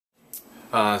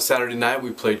Saturday night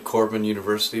we played Corban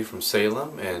University from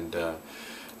Salem, and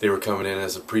they were coming in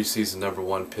as a preseason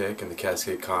 #1 pick in the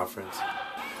Cascade Conference.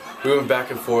 We went back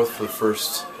and forth for the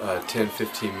first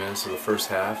 10-15 minutes of the first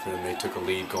half, and then they took a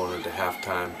lead going into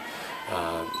halftime.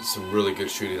 Some really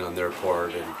good shooting on their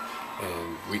part,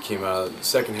 and we came out of the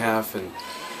second half and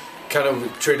kind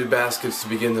of traded baskets to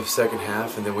begin the second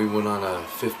half, and then we went on a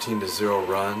 15-0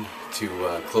 run to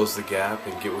close the gap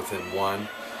and get within one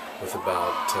with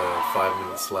about 5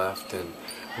 minutes left, and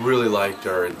really liked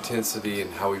our intensity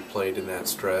and how we played in that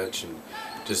stretch, and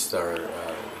just our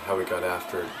how we got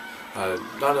after it,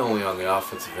 not only on the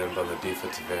offensive end but on the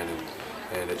defensive end,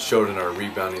 and it showed in our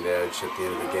rebounding edge at the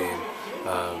end of the game.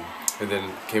 And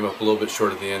then came up a little bit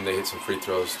short at the end. They hit some free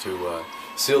throws to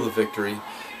seal the victory,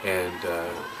 and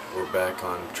we're back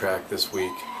on track this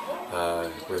week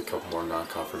with a couple more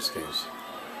non-conference games.